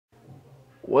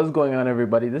What's going on,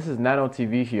 everybody? This is Nano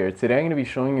TV here. Today I'm going to be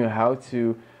showing you how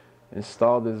to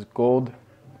install this gold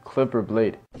clipper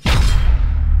blade.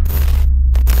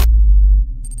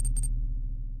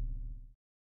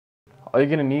 All you're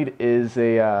going to need is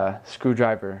a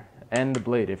screwdriver and the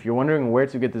blade. If you're wondering where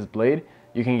to get this blade,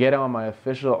 you can get it on my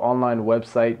official online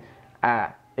website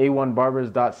at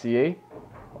a1barbers.ca.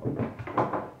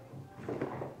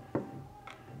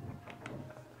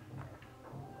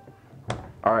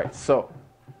 Alright, so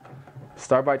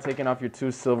start by taking off your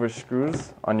two silver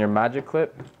screws on your magic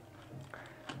clip,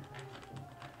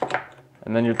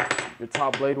 and then your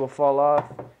top blade will fall off,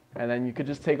 and then you could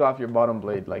just take off your bottom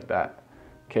blade like that.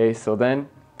 Okay, so then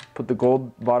put the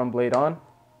gold bottom blade on,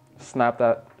 snap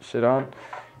that shit on,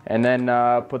 and then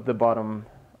put the bottom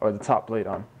or the top blade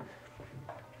on.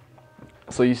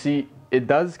 So you see, it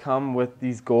does come with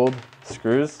these gold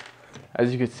screws,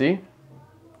 as you can see,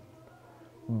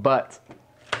 but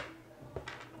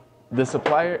the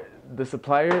supplier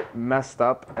messed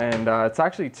up, and it's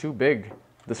actually too big.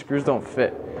 The screws don't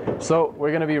fit. So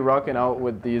we're gonna be rocking out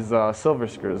with these silver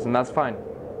screws, and that's fine.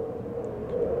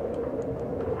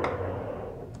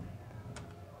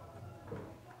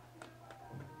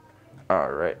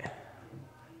 All right.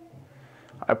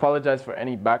 I apologize for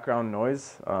any background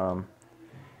noise.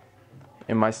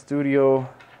 In my studio,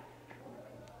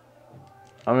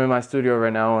 I'm in my studio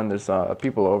right now, and there's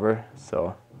people over,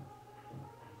 so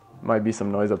might be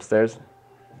some noise upstairs.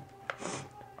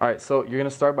 Alright, so you're going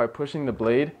to start by pushing the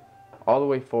blade all the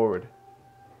way forward.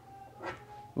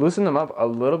 Loosen them up a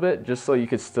little bit just so you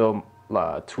could still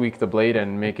tweak the blade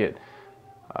and make it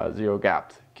zero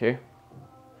gapped, okay?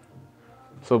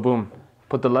 So boom,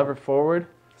 put the lever forward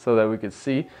so that we could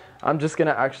see. I'm just going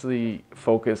to actually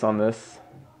focus on this.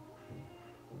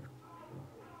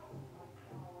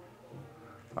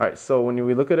 Alright, so when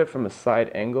we look at it from a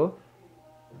side angle,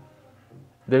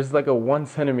 there's like a 1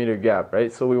 centimeter gap,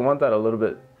 right? So we want that a little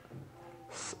bit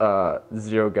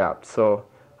zero gap. So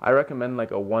I recommend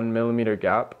like a 1 millimeter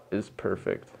gap is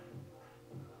perfect.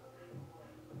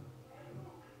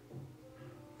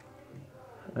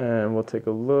 And we'll take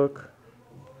a look.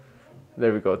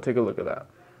 There we go, take a look at that.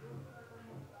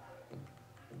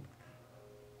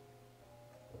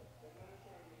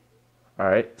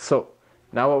 Alright, so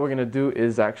now what we're gonna do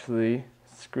is actually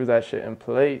screw that shit in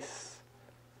place.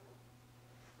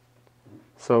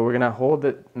 So we're gonna hold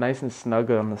it nice and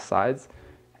snug on the sides,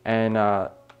 and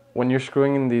when you're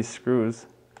screwing in these screws,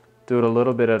 do it a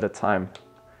little bit at a time.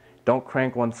 Don't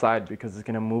crank one side because it's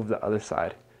gonna move the other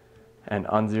side and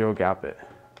un-zero gap it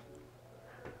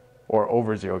or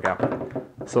over zero gap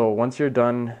it. So once you're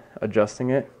done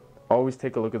adjusting it, always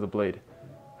take a look at the blade.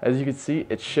 As you can see,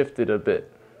 it shifted a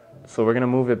bit, so we're gonna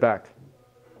move it back.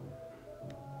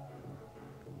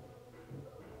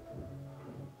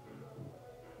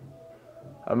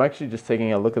 I'm actually just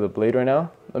taking a look at the blade right now.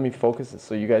 Let me focus it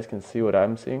so you guys can see what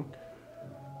I'm seeing.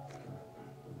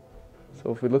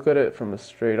 So if we look at it from a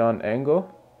straight on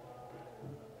angle,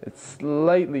 it's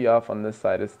slightly off on this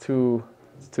side. It's too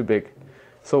big.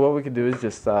 So what we could do is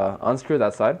just unscrew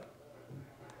that side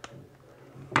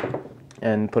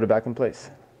and put it back in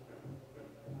place.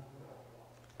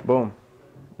 Boom.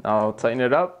 Now tighten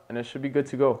it up and it should be good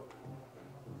to go.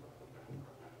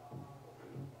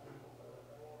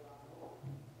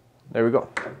 There we go.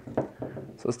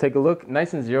 So let's take a look.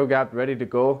 Nice and zero gap, ready to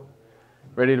go.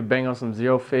 Ready to bang on some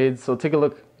zero fades. So take a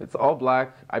look. It's all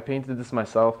black. I painted this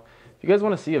myself. If you guys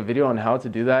want to see a video on how to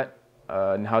do that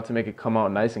and how to make it come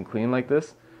out nice and clean like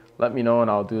this, let me know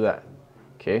and I'll do that.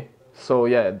 Okay. So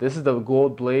yeah, this is the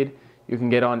gold blade. You can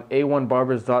get on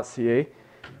a1barbers.ca.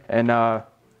 And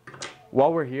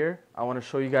while we're here, I want to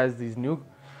show you guys these new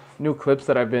clips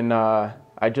that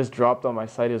I just dropped on my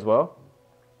site as well.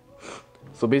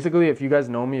 So basically, if you guys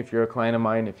know me, if you're a client of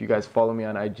mine, if you guys follow me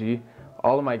on IG,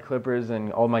 all of my clippers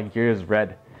and all my gear is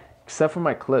red, except for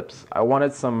my clips. I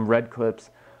wanted some red clips.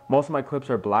 Most of my clips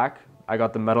are black. I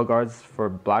got the metal guards for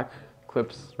black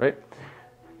clips, right?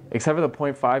 Except for the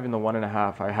 0.5 and the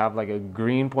 1.5. I have like a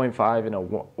green 0.5 and a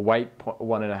white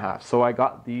 1.5. So I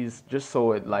got these just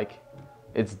so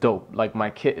it's dope. Like my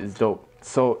kit is dope.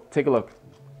 So take a look.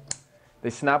 They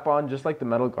snap on just like the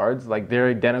metal guards. Like they're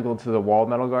identical to the Wahl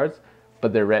metal guards,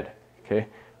 but they're red, okay?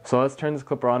 So let's turn this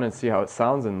clipper on and see how it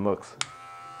sounds and looks.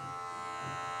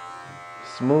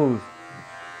 Smooth.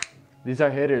 These are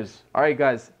hitters. All right,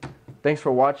 guys, thanks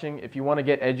for watching. If you want to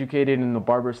get educated in the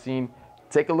barber scene,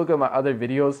 take a look at my other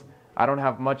videos. I don't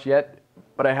have much yet,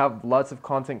 but I have lots of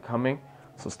content coming.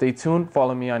 So stay tuned.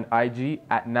 Follow me on IG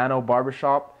at Nano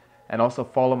Barbershop, and also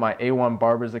follow my A1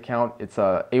 Barbers account. It's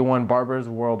A1 Barbers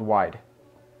Worldwide.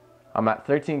 I'm at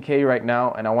 13K right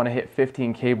now, and I want to hit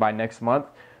 15K by next month.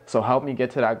 So help me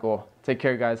get to that goal. Take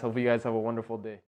care, guys. Hope you guys have a wonderful day.